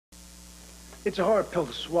It's a hard pill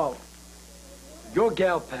to swallow. Your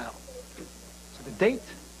gal pal. So the date,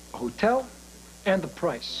 a hotel, and the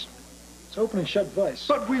price. It's open and shut vice.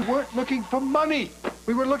 But we weren't looking for money.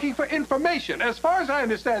 We were looking for information. As far as I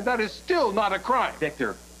understand, that is still not a crime.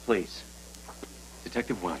 Victor, please.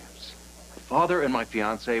 Detective Williams, my father and my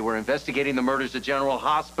fiancée were investigating the murders at General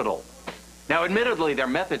Hospital. Now, admittedly, their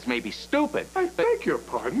methods may be stupid. I beg your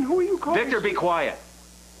pardon. Who are you calling? Victor, be quiet.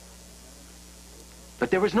 But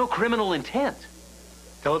there was no criminal intent.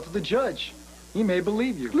 Tell it to the judge. He may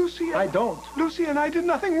believe you. Lucy, I don't. Lucy and I did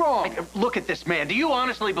nothing wrong. Look at this man. Do you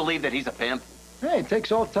honestly believe that he's a pimp? Hey, it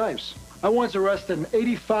takes all types. I once arrested an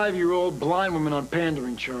 85-year-old blind woman on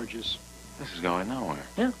pandering charges. This is going nowhere.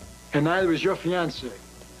 Yeah. And neither is your fiancée.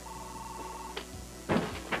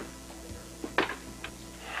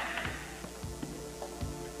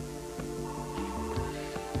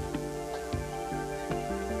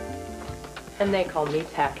 And they call me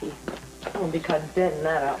tacky. Well, because Ben in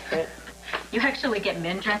that outfit. You actually get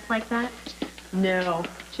men dressed like that? No,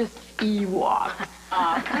 just Ewoks.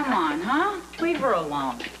 Oh, come on, huh? Leave her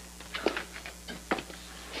alone.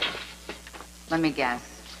 Let me guess.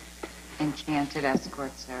 Enchanted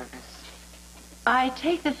Escort Service. I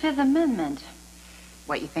take the Fifth Amendment.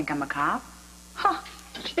 What, you think I'm a cop? Huh,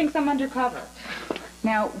 she thinks I'm undercover.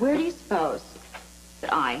 Now, where do you suppose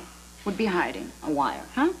that I would be hiding a wire,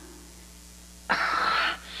 huh?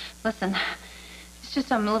 Listen, it's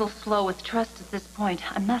just I'm a little slow with trust at this point.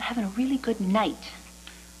 I'm not having a really good night.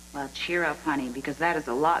 Well, cheer up, honey, because that is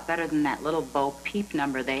a lot better than that little Bo Peep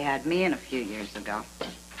number they had me in a few years ago.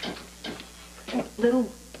 Little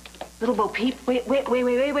Bo Peep? Wait.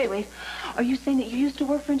 Are you saying that you used to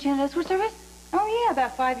work for Enchanted Escort Service? Oh, yeah,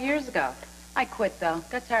 about 5 years ago. I quit, though.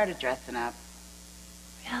 Got tired of dressing up.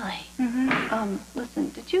 Really? Mm-hmm.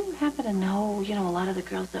 Listen, did you happen to know, a lot of the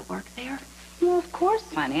girls that work there? Well, of course,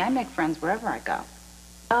 honey. I make friends wherever I go.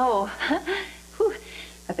 Oh, whew,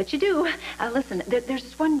 I bet you do. Listen, there's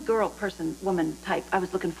this one woman type I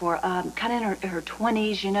was looking for, kind of in her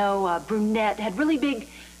 20s, brunette, had really big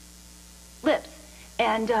lips.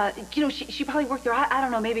 And, she probably worked there, I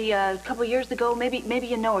don't know, maybe a couple years ago, maybe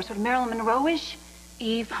you know her, sort of Marilyn Monroe-ish.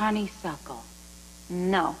 Eve Honeysuckle.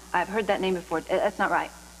 No, I've heard that name before. That's not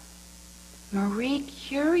right. Marie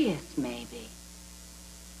Curious, maybe.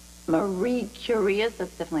 Marie Curious?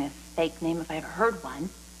 That's definitely a fake name if I ever heard one.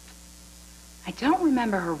 I don't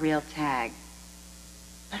remember her real tag.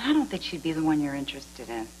 But I don't think she'd be the one you're interested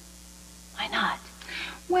in. Why not?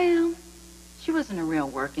 Well, she wasn't a real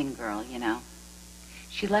working girl,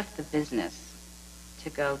 She left the business to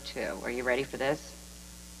go to, are you ready for this?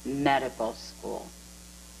 Medical school.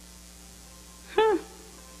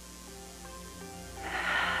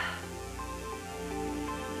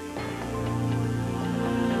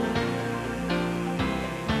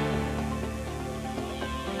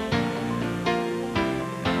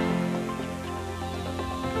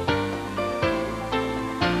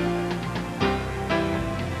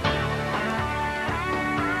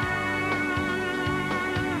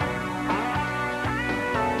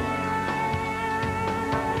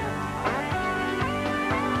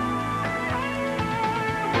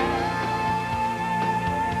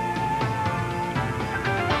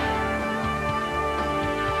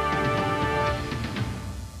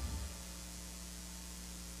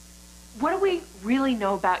 What do we really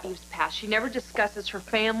know about Eve's past? She never discusses her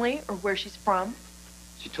family or where she's from.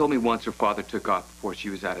 She told me once her father took off before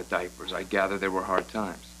she was out of diapers. I gather there were hard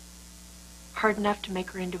times. Hard enough to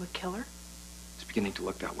make her into a killer? It's beginning to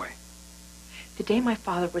look that way. The day my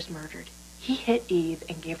father was murdered, he hit Eve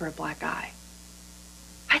and gave her a black eye.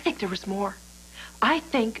 I think there was more. I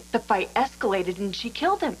think the fight escalated and she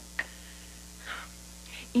killed him.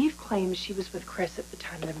 Eve claims she was with Chris at the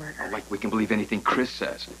time of the murder. Like we can believe anything Chris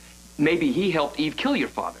says. Maybe he helped Eve kill your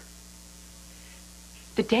father.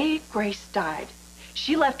 The day Grace died,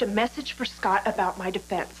 she left a message for Scott about my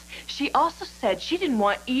defense. She also said she didn't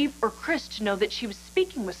want Eve or Chris to know that she was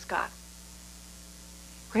speaking with Scott.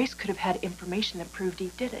 Grace could have had information that proved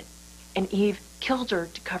Eve did it, and Eve killed her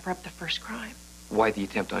to cover up the first crime. Why the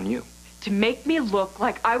attempt on you? To make me look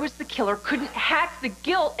like I was the killer, couldn't hack the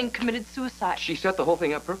guilt, and committed suicide. She set the whole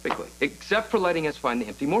thing up perfectly, except for letting us find the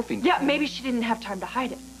empty morphine. Yeah, maybe she didn't have time to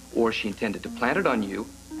hide it. Or she intended to plant it on you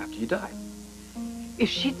after you died. If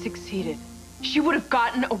she'd succeeded, she would have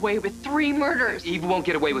gotten away with 3 murders. Eve won't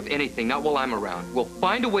get away with anything, not while I'm around. We'll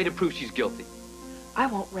find a way to prove she's guilty. I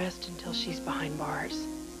won't rest until she's behind bars.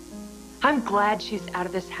 I'm glad she's out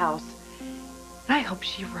of this house, and I hope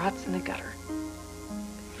she rots in the gutter.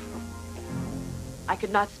 I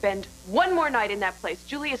could not spend one more night in that place.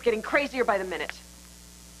 Julie is getting crazier by the minute.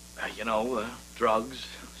 Drugs,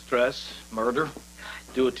 Stress, murder.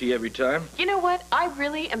 Do it to you every time. You know what? I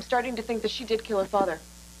really am starting to think that she did kill her father.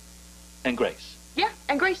 And Grace. Yeah,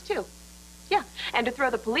 and Grace too. Yeah, and to throw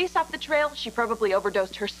the police off the trail, she probably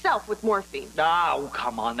overdosed herself with morphine. Oh,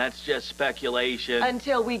 come on, that's just speculation.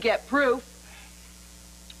 Until we get proof.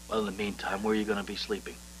 Well, in the meantime, where are you going to be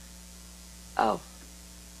sleeping? Oh.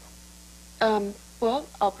 Well,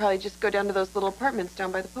 I'll probably just go down to those little apartments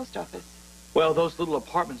down by the post office. Well, those little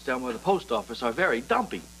apartments down by the post office are very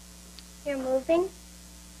dumpy. You're moving?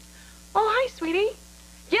 Oh, hi, sweetie.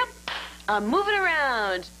 Yep, I'm moving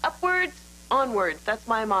around. Upwards, onwards. That's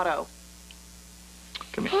my motto.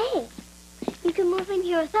 Come here. Hey, you can move in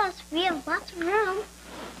here with us. We have lots of room.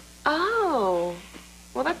 Oh,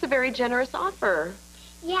 well, that's a very generous offer.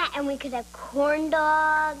 Yeah, and we could have corn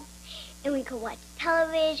dogs, and we could watch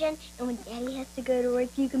television, and when Daddy has to go to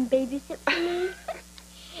work, you can babysit for me.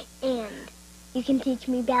 And you can teach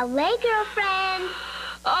me ballet, girlfriend.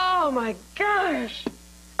 Oh, my gosh.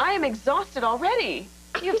 I am exhausted already.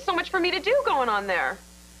 You have so much for me to do going on there.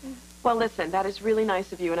 Well, listen, that is really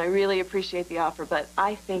nice of you, and I really appreciate the offer, but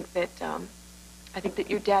I think that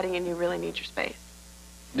your daddy and you really need your space.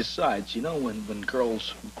 Besides, you know, when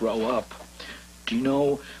girls grow up, do you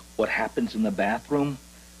know what happens in the bathroom?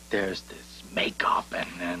 There's this makeup, and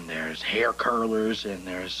then there's hair curlers, and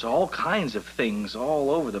there's all kinds of things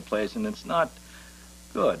all over the place, and it's not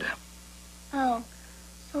good. Oh,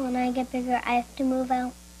 so when I get bigger, I have to move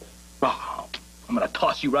out? Oh, I'm going to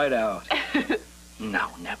toss you right out. No,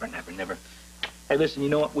 never, never, never. Hey, listen, you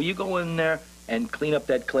know what? Will you go in there and clean up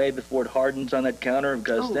that clay before it hardens on that counter?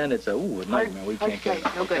 Because then it's a nightmare. We can't get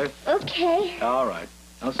it. No good. Okay. All right.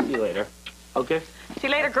 I'll see you later. Okay? See you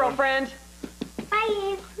later, girlfriend.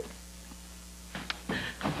 Bye.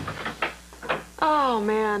 Oh,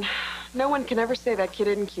 man. No one can ever say that kid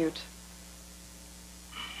isn't cute.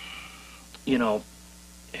 You know,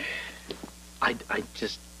 I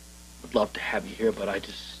just would love to have you here, but I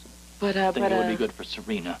just think it would be good for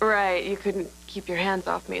Serena. Right, you couldn't keep your hands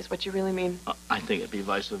off me is what you really mean. I think it'd be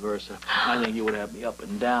vice versa. I think you would have me up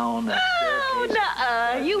and down that Oh,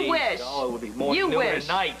 staircase. you wish. Oh, it would be morning, You noon, wish. and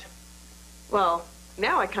night. Well,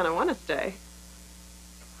 now I kind of want to stay.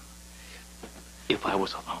 If I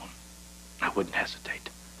was alone, I wouldn't hesitate.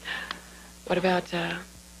 What about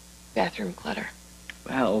bathroom clutter?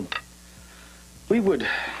 Well, we would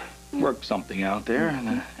work something out there,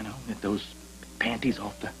 and you know, get those panties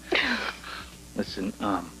off the. Listen,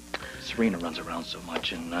 Serena runs around so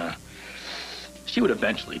much, and she would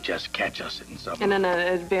eventually just catch us in some. In an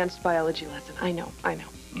advanced biology lesson. I know.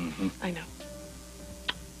 Mm-hmm. I know.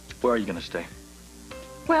 Where are you gonna stay?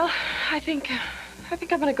 Well, I think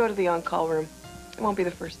I'm gonna go to the on-call room. It won't be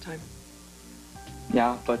the first time.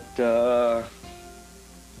 Yeah, but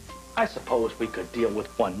I suppose we could deal with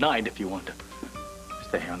one night if you want to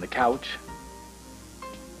stay here on the couch.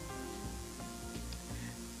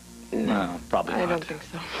 No, probably not. I don't think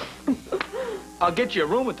so. I'll get you a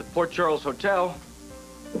room at the Port Charles Hotel.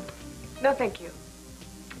 No, thank you.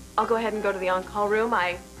 I'll go ahead and go to the on-call room.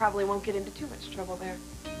 I probably won't get into too much trouble there.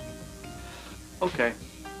 Okay.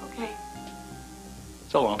 Okay.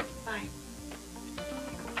 So long. Bye.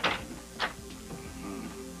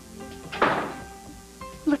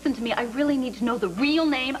 Listen to me, I really need to know the real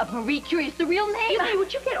name of Marie Curie. It's the real name. Hey,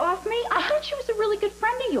 would you get off me? I thought she was a really good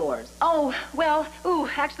friend of yours. Oh, well,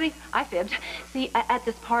 actually, I fibbed. See, at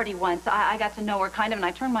this party once, I got to know her kind of, and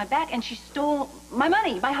I turned my back, and she stole my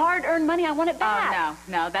money, my hard-earned money. I want it back. Oh,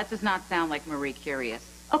 no, that does not sound like Marie Curious.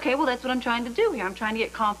 Okay, well, that's what I'm trying to do here. I'm trying to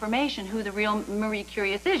get confirmation who the real Marie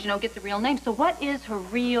Curious is, get the real name. So what is her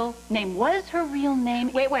real name? Was her real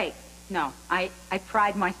name? Wait. No, I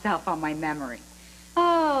pride myself on my memory.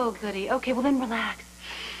 Oh, goody. Okay, well, then relax.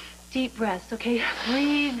 Deep breaths, okay?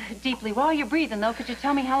 Breathe deeply. While you're breathing, though, could you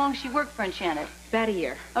tell me how long she worked for Enchanted? About a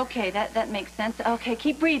year. Okay, that makes sense. Okay,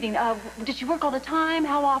 keep breathing. Did she work all the time?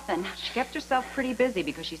 How often? She kept herself pretty busy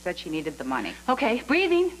because she said she needed the money. Okay,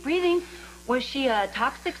 breathing. Was she a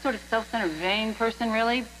toxic, sort of self-centered, vain person,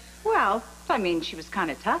 really? Well, I mean, she was kind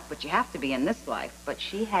of tough, but you have to be in this life. But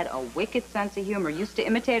she had a wicked sense of humor. Used to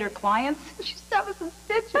imitate her clients. She stuck with some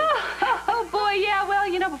stitches. Oh, boy, yeah. Well,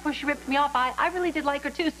 before she ripped me off, I really did like her,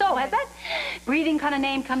 too. So, has that breathing kind of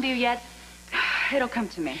name come to you yet? It'll come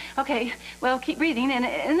to me. Okay, well, keep breathing. And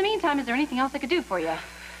in the meantime, is there anything else I could do for you?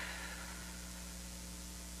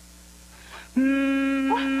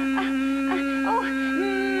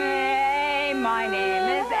 Hey, my name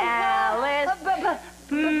is Alice.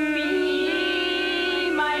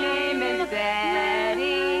 My name is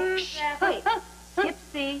Betty. Wait,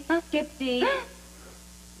 Skipsy.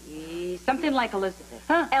 Something like Elizabeth.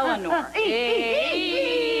 Eleanor.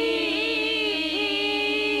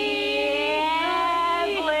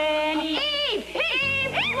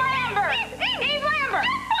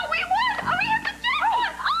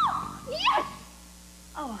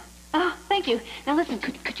 listen,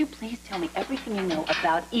 could you please tell me everything you know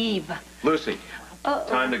about Eve? Lucy,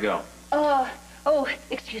 time to go. Oh,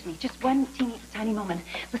 excuse me, just one teeny tiny moment.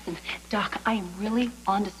 Listen, Doc, I am really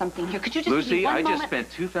onto something here. Could you just Lucy, give me one I moment?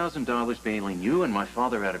 just spent $2,000 bailing you and my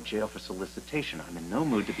father out of jail for solicitation. I'm in no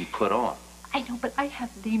mood to be put off. I know, but I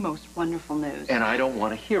have the most wonderful news. And I don't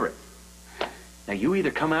want to hear it. Now, you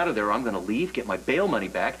either come out of there or I'm going to leave, get my bail money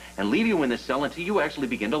back, and leave you in the cell until you actually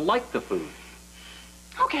begin to like the food.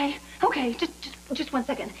 Okay, just 1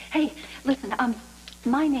 second. Hey, listen,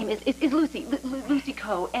 my name is Lucy, Lucy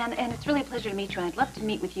Coe, and it's really a pleasure to meet you, and I'd love to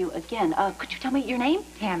meet with you again. Could you tell me your name?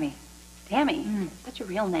 Tammy. Tammy? Is that your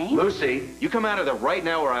real name? Lucy, you come out of there right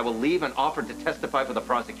now or I will leave and offer to testify for the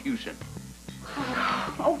prosecution.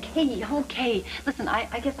 Okay. Listen,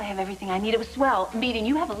 I guess I have everything I need. It was swell meeting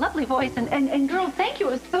you. Have a lovely voice, and girls, thank you.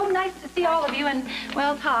 It was so nice to see all of you, and,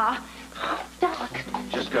 well, Doc.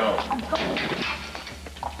 Just go.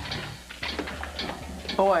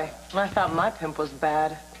 Boy, I thought my pimp was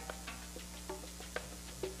bad.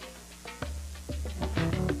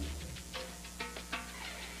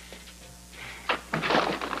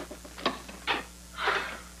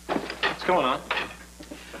 What's going on?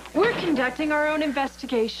 We're conducting our own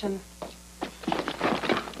investigation.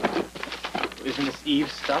 Isn't this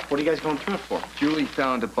Eve's stuff? What are you guys going through it for? Julie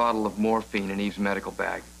found a bottle of morphine in Eve's medical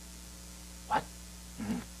bag. What?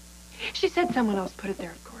 She said someone else put it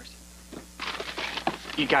there, of course.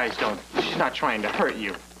 You guys don't. She's not trying to hurt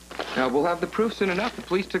you. Now, we'll have the proof soon enough. The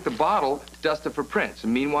police took the bottle to dust it for prints,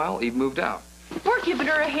 and meanwhile, Eve moved out. We're giving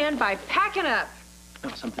her a hand by packing up. Oh,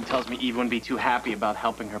 something tells me Eve wouldn't be too happy about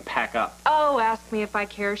helping her pack up. Oh, ask me if I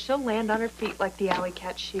care. She'll land on her feet like the alley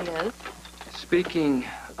cat she is. Speaking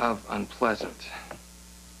of unpleasant,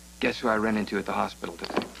 guess who I ran into at the hospital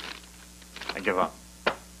today? I give up.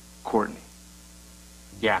 Courtney.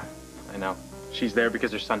 Yeah, I know. She's there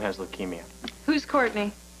because her son has leukemia. Who's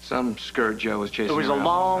Courtney? Some skirt Joe was chasing It was a around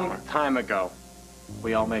long somewhere. time ago.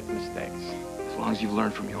 We all make mistakes. As long as you've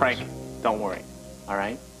learned from yours. Frank, don't worry, all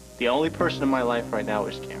right? The only person in my life right now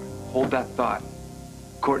is Karen. Hold that thought.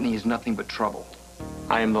 Courtney is nothing but trouble.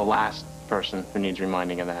 I am the last person who needs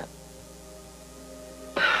reminding of that.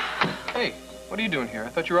 Hey, what are you doing here? I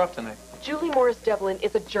thought you were off tonight. Julie Morris Devlin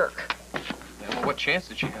is a jerk. Yeah, well, what chance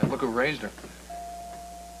did she have? Look who raised her.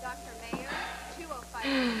 Dr. Mayo,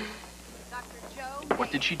 205. Dr. Joe.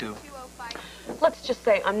 What did she do? 205. Let's just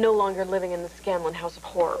say I'm no longer living in the Scanlon House of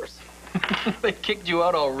Horrors. They kicked you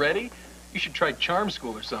out already? You should try charm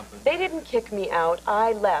school or something. They didn't kick me out.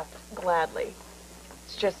 I left gladly.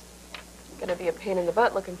 It's just gonna be a pain in the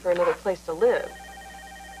butt looking for another place to live.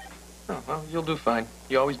 Oh, well, you'll do fine.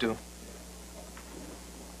 You always do.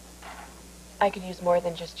 I could use more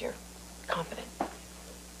than just your confidence.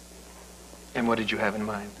 And what did you have in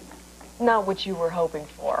mind? Not what you were hoping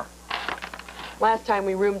for. Last time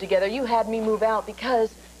we roomed together, you had me move out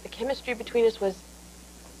because the chemistry between us was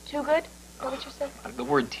too good. Is that what you said? The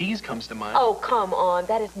word tease comes to mind. Oh, come on.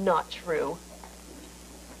 That is not true.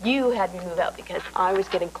 You had me move out because I was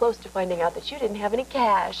getting close to finding out that you didn't have any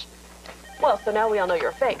cash. Well, so now we all know you're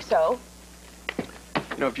a fake, so?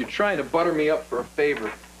 You know, if you're trying to butter me up for a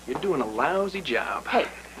favor, you're doing a lousy job. Hey,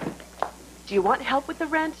 do you want help with the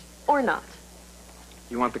rent or not?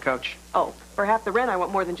 You want the couch? Oh, for half the rent, I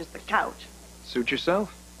want more than just the couch. Suit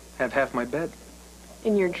yourself. Have half my bed.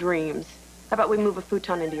 In your dreams. How about we move a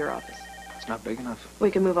futon into your office? It's not big enough. We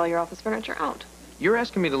can move all your office furniture out. You're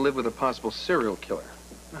asking me to live with a possible serial killer.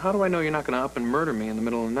 Now, how do I know you're not going to up and murder me in the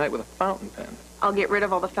middle of the night with a fountain pen? I'll get rid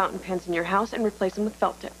of all the fountain pens in your house and replace them with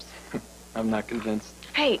felt tips. I'm not convinced.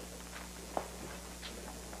 Hey,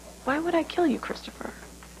 why would I kill you, Christopher?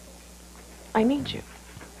 I need you.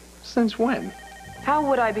 Since when? How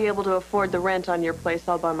would I be able to afford the rent on your place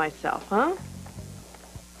all by myself, huh?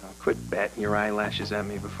 Oh, quit batting your eyelashes at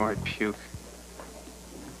me before I puke.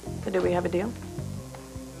 So do we have a deal?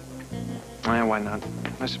 Why not?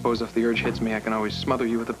 I suppose if the urge hits me, I can always smother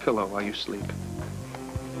you with a pillow while you sleep.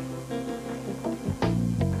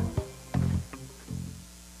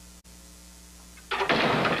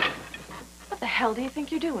 What the hell do you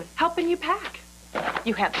think you're doing? Helping you pack.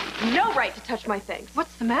 You have no right to touch my things.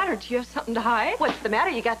 What's the matter? Do you have something to hide? What's the matter?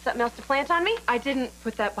 You got something else to plant on me? I didn't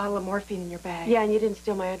put that bottle of morphine in your bag. Yeah, and you didn't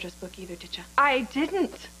steal my address book either, did you? I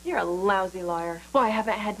didn't. You're a lousy liar. Well, I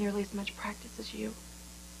haven't had nearly as much practice as you.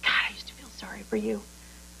 God, I used to feel sorry for you.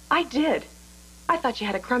 I did. I thought you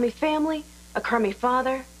had a crummy family, a crummy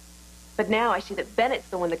father. But now I see that Bennett's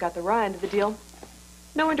the one that got the raw end of the deal.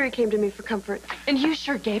 No wonder he came to me for comfort. And you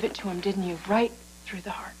sure gave it to him, didn't you? Right through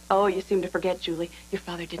the heart. Oh, you seem to forget, Julie. Your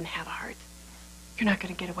father didn't have a heart. You're not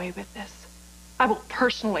going to get away with this. I will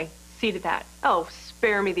personally see to that. Oh,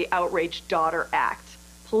 spare me the outraged daughter act.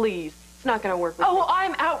 Please. It's not going to work with me. Oh,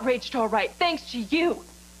 I'm outraged, all right, thanks to you.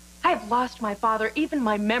 I've lost my father. Even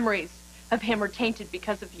my memories of him are tainted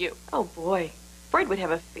because of you. Oh, boy. Freud would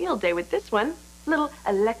have a field day with this one. Little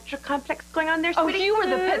Electra complex going on there, sweetie. Oh, you were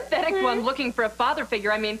the pathetic one looking for a father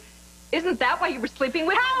figure. I mean, isn't that why you were sleeping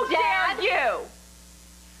with me? How dare you?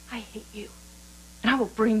 I hate you. And I will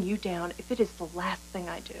bring you down if it is the last thing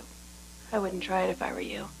I do. I wouldn't try it if I were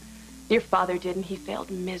you. Your father did, and he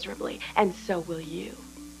failed miserably. And so will you.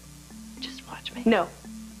 Just watch me. No,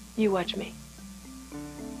 you watch me.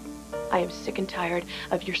 I am sick and tired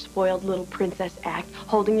of your spoiled little princess act,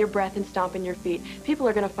 holding your breath and stomping your feet. People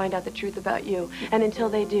are going to find out the truth about you, and until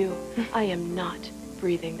they do, I am not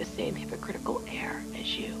breathing the same hypocritical air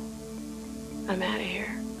as you. I'm out of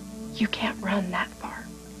here. You can't run that far.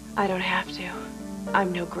 I don't have to.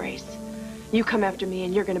 I'm no Grace. You come after me,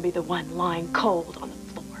 and you're going to be the one lying cold on the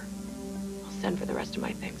floor. I'll send for the rest of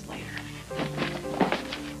my things later.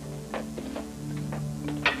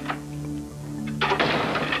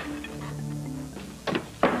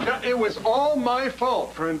 It was all my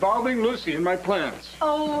fault for involving Lucy in my plans.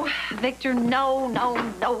 Oh, Victor, no, no,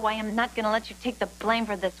 no. I am not going to let you take the blame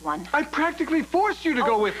for this one. I practically forced you to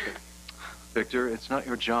go with me. Victor, it's not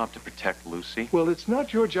your job to protect Lucy. Well, it's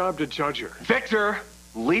not your job to judge her. Victor,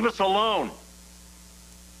 leave us alone.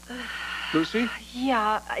 Lucy?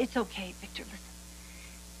 Yeah, it's okay, Victor. Listen,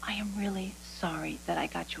 I am really sorry that I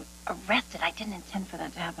got you arrested. I didn't intend for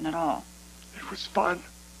that to happen at all. It was fun.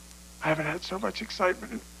 I haven't had so much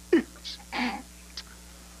excitement in years.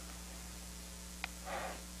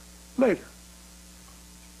 Later.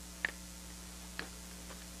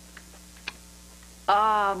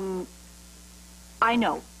 I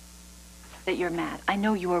know that you're mad. I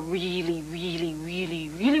know you are really, really, really,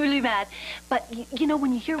 really, really mad. But, you know,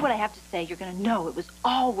 when you hear what I have to say, you're going to know it was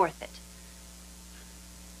all worth it.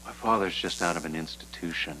 My father's just out of an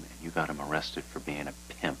institution, and you got him arrested for being a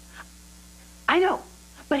pimp. I know,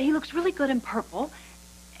 but he looks really good in purple,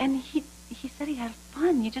 and he said he had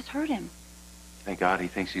fun. You just heard him. Thank God he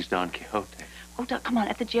thinks he's Don Quixote. Oh, Doc, come on.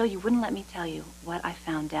 At the jail, you wouldn't let me tell you what I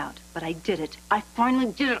found out. But I did it. I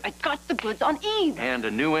finally did it. I got the goods on Eve. And a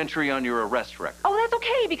new entry on your arrest record. Oh, that's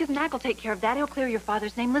okay, because Nag will take care of that. He'll clear your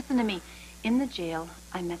father's name. Listen to me. In the jail,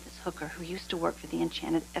 I met this hooker who used to work for the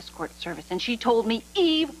Enchanted Escort Service, and she told me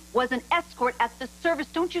Eve was an escort at the service.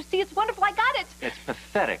 Don't you see? It's wonderful. I got it. It's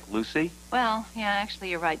pathetic, Lucy. Well, yeah, actually,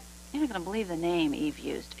 you're right. You're not going to believe the name Eve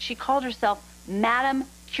used. She called herself Madame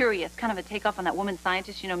Curious, kind of a takeoff on that woman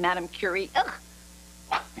scientist, you know, Madame Curie. Ugh.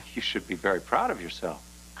 You should be very proud of yourself.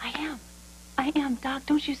 I am, Doc.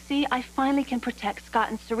 Don't you see? I finally can protect Scott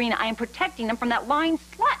and Serena. I am protecting them from that lying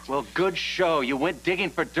slut. Well, good show. You went digging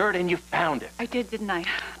for dirt and you found it. I did, didn't I?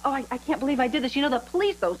 Oh, I can't believe I did this. You know, the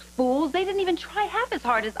police, those fools, they didn't even try half as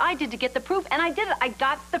hard as I did to get the proof, and I did it. I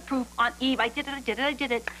got the proof on Eve. I did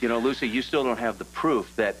it. You know, Lucy, you still don't have the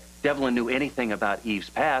proof that Devlin knew anything about Eve's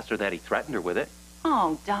past or that he threatened her with it.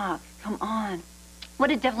 Oh, Doc, come on. What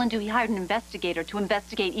did Devlin do? He hired an investigator to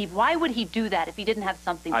investigate Eve. Why would he do that if he didn't have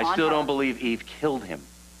something on her? I still don't believe Eve killed him.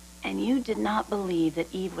 And you did not believe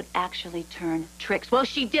that Eve would actually turn tricks. Well,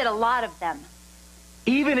 she did, a lot of them.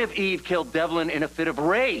 Even if Eve killed Devlin in a fit of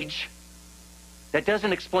rage, that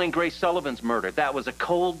doesn't explain Grace Sullivan's murder. That was a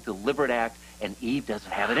cold, deliberate act, and Eve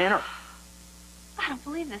doesn't have it in her. I don't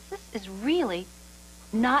believe this. This is really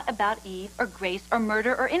not about Eve or Grace or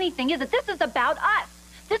murder or anything, is it? This is about us.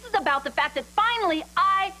 This is about the fact that finally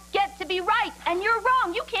I get to be right, and you're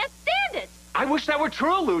wrong. You can't stand it. I wish that were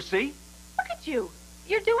true, Lucy. Look at you.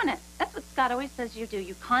 You're doing it. That's what Scott always says you do.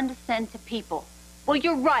 You condescend to people. Well,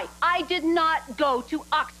 you're right. I did not go to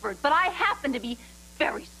Oxford, but I happen to be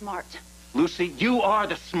very smart. Lucy, you are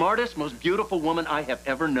the smartest, most beautiful woman I have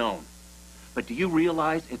ever known. But do you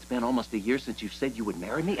realize it's been almost a year since you said you would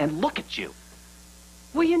marry me? And look at you.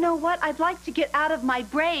 Well, you know what? I'd like to get out of my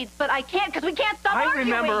braids, but I can't because we can't stop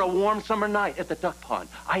arguing. I remember a warm summer night at the duck pond.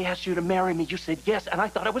 I asked you to marry me. You said yes, and I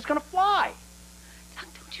thought I was going to fly. Doc,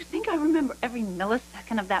 don't you think I remember every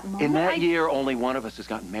millisecond of that moment? In that year, only one of us has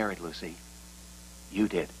gotten married, Lucy. You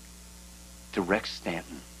did. To Rex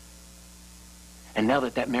Stanton. And now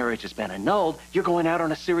that that marriage has been annulled, you're going out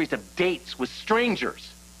on a series of dates with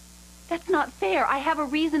strangers. That's not fair. I have a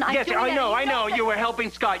reason. Yes, I know. You were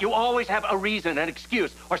helping Scott. You always have a reason, an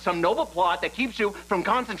excuse, or some noble plot that keeps you from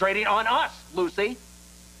concentrating on us, Lucy.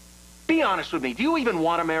 Be honest with me. Do you even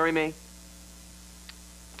want to marry me?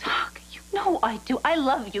 Doc, you know I do. I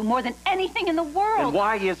love you more than anything in the world. And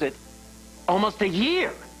why is it almost a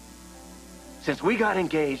year since we got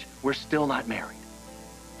engaged, we're still not married?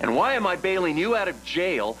 And why am I bailing you out of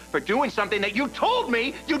jail for doing something that you told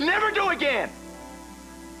me you'd never do again?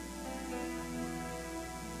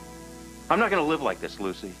 I'm not going to live like this,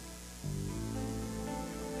 Lucy.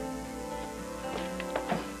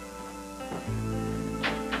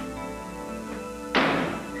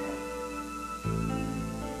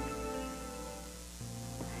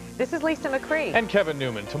 This is Lisa McCree. And Kevin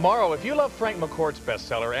Newman. Tomorrow, if you love Frank McCourt's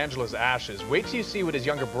bestseller, Angela's Ashes, wait till you see what his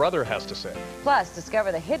younger brother has to say. Plus,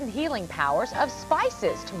 discover the hidden healing powers of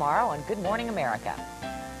spices tomorrow on Good Morning America.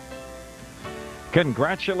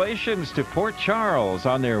 Congratulations to Port Charles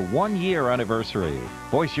on their one-year anniversary.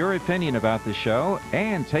 Voice your opinion about the show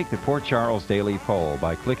and take the Port Charles Daily Poll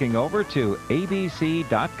by clicking over to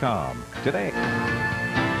abc.com today.